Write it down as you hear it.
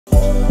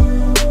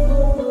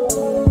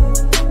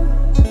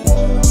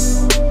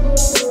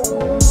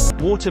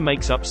Water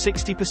makes up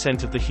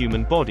 60% of the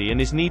human body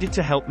and is needed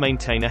to help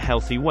maintain a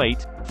healthy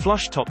weight,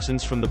 flush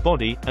toxins from the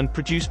body, and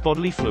produce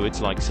bodily fluids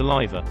like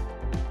saliva.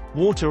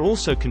 Water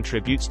also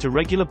contributes to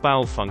regular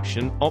bowel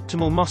function,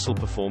 optimal muscle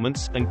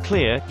performance, and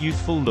clear,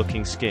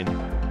 youthful-looking skin.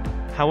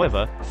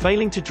 However,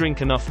 failing to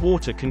drink enough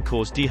water can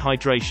cause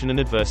dehydration and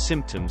adverse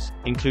symptoms,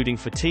 including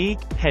fatigue,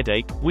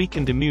 headache,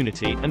 weakened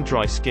immunity, and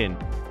dry skin.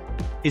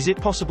 Is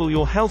it possible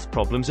your health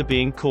problems are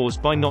being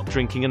caused by not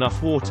drinking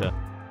enough water?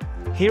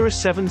 Here are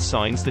 7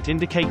 signs that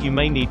indicate you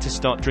may need to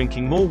start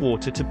drinking more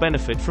water to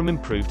benefit from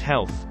improved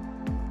health.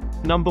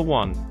 Number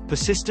 1.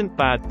 Persistent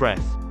bad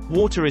breath.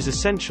 Water is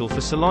essential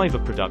for saliva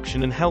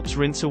production and helps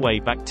rinse away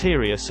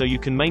bacteria so you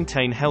can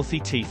maintain healthy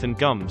teeth and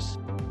gums.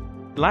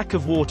 Lack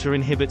of water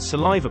inhibits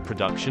saliva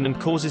production and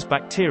causes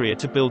bacteria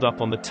to build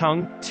up on the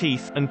tongue,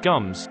 teeth, and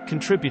gums,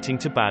 contributing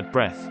to bad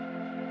breath.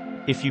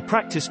 If you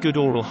practice good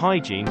oral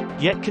hygiene,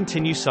 yet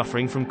continue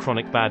suffering from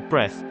chronic bad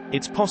breath,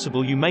 it's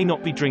possible you may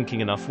not be drinking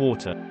enough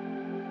water.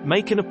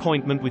 Make an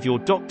appointment with your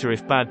doctor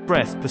if bad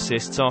breath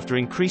persists after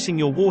increasing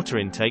your water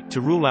intake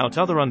to rule out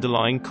other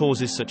underlying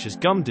causes such as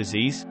gum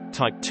disease,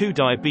 type 2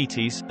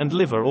 diabetes, and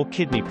liver or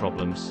kidney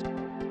problems.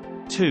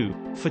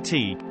 2.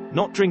 Fatigue.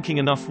 Not drinking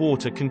enough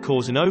water can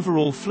cause an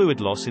overall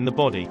fluid loss in the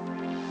body.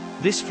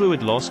 This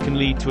fluid loss can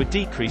lead to a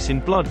decrease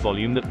in blood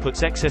volume that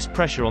puts excess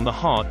pressure on the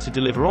heart to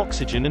deliver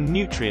oxygen and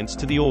nutrients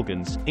to the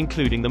organs,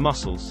 including the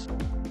muscles.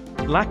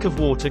 Lack of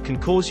water can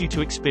cause you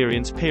to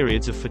experience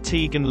periods of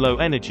fatigue and low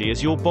energy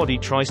as your body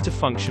tries to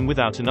function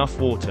without enough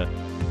water.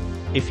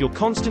 If you're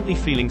constantly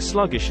feeling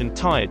sluggish and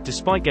tired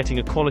despite getting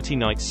a quality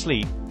night's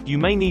sleep, you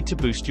may need to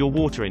boost your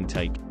water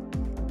intake.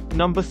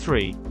 Number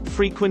 3.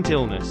 Frequent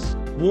illness.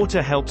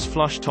 Water helps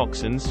flush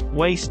toxins,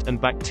 waste, and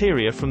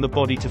bacteria from the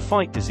body to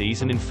fight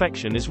disease and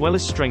infection, as well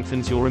as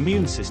strengthens your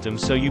immune system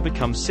so you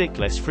become sick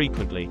less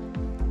frequently.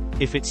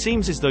 If it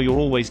seems as though you're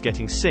always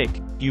getting sick,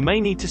 you may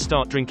need to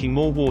start drinking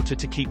more water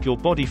to keep your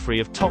body free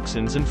of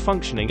toxins and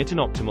functioning at an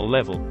optimal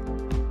level.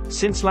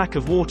 Since lack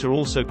of water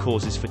also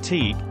causes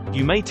fatigue,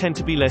 you may tend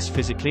to be less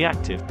physically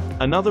active,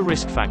 another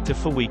risk factor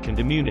for weakened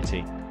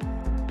immunity.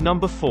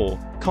 Number 4.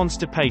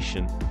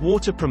 Constipation.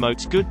 Water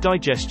promotes good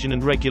digestion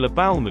and regular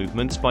bowel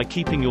movements by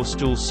keeping your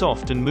stool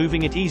soft and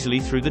moving it easily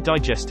through the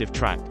digestive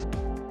tract.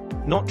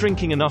 Not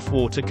drinking enough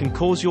water can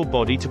cause your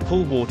body to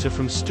pull water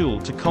from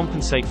stool to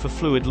compensate for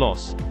fluid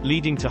loss,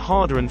 leading to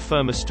harder and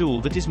firmer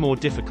stool that is more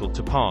difficult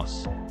to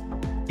pass.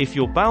 If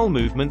your bowel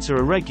movements are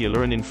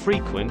irregular and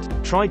infrequent,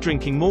 try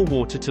drinking more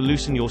water to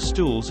loosen your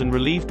stools and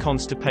relieve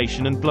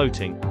constipation and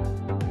bloating.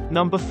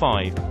 Number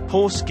 5.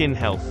 Poor skin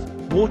health.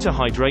 Water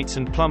hydrates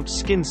and plumps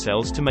skin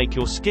cells to make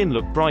your skin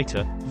look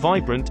brighter,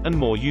 vibrant, and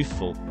more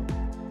youthful.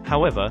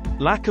 However,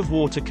 lack of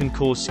water can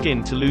cause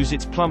skin to lose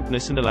its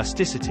plumpness and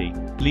elasticity,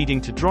 leading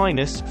to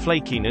dryness,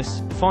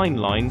 flakiness, fine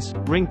lines,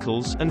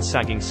 wrinkles, and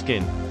sagging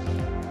skin.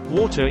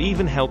 Water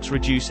even helps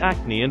reduce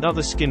acne and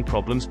other skin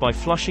problems by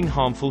flushing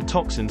harmful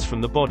toxins from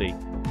the body.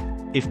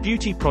 If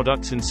beauty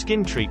products and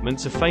skin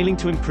treatments are failing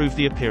to improve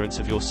the appearance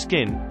of your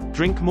skin,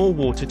 drink more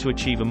water to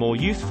achieve a more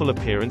youthful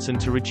appearance and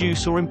to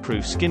reduce or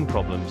improve skin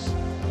problems.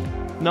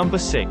 Number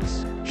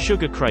 6.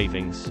 Sugar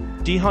cravings.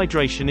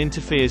 Dehydration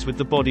interferes with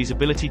the body's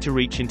ability to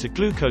reach into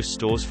glucose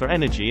stores for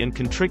energy and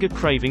can trigger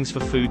cravings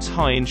for foods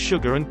high in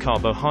sugar and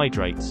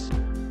carbohydrates.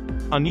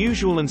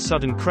 Unusual and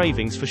sudden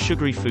cravings for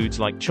sugary foods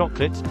like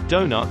chocolate,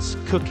 donuts,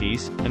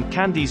 cookies, and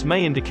candies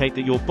may indicate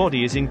that your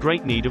body is in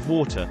great need of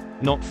water,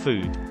 not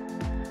food.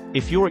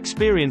 If you're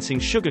experiencing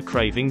sugar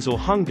cravings or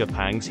hunger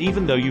pangs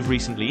even though you've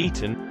recently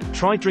eaten,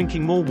 try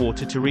drinking more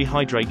water to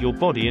rehydrate your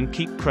body and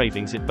keep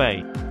cravings at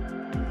bay.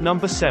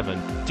 Number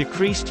 7.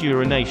 Decreased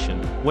urination.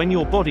 When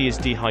your body is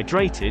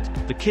dehydrated,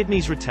 the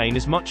kidneys retain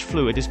as much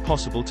fluid as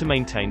possible to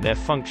maintain their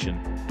function.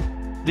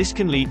 This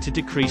can lead to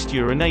decreased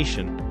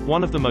urination,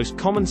 one of the most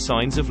common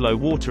signs of low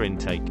water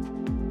intake.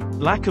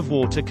 Lack of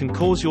water can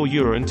cause your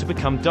urine to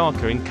become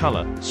darker in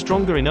color,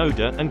 stronger in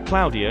odor, and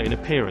cloudier in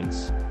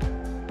appearance.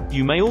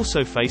 You may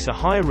also face a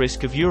higher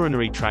risk of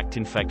urinary tract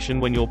infection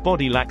when your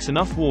body lacks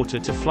enough water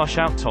to flush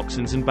out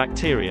toxins and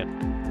bacteria.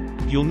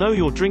 You'll know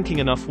you're drinking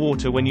enough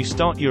water when you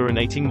start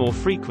urinating more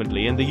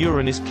frequently and the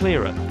urine is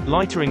clearer,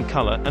 lighter in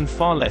color, and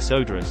far less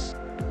odorous.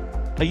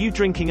 Are you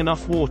drinking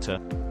enough water?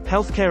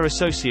 Healthcare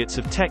Associates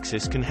of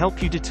Texas can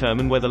help you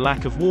determine whether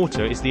lack of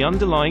water is the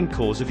underlying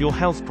cause of your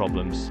health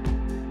problems.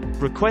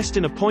 Request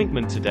an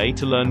appointment today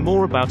to learn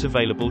more about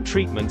available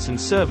treatments and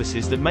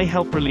services that may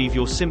help relieve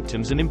your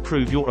symptoms and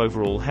improve your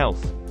overall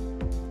health.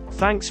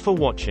 Thanks for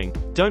watching.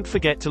 Don't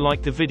forget to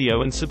like the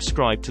video and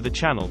subscribe to the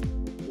channel.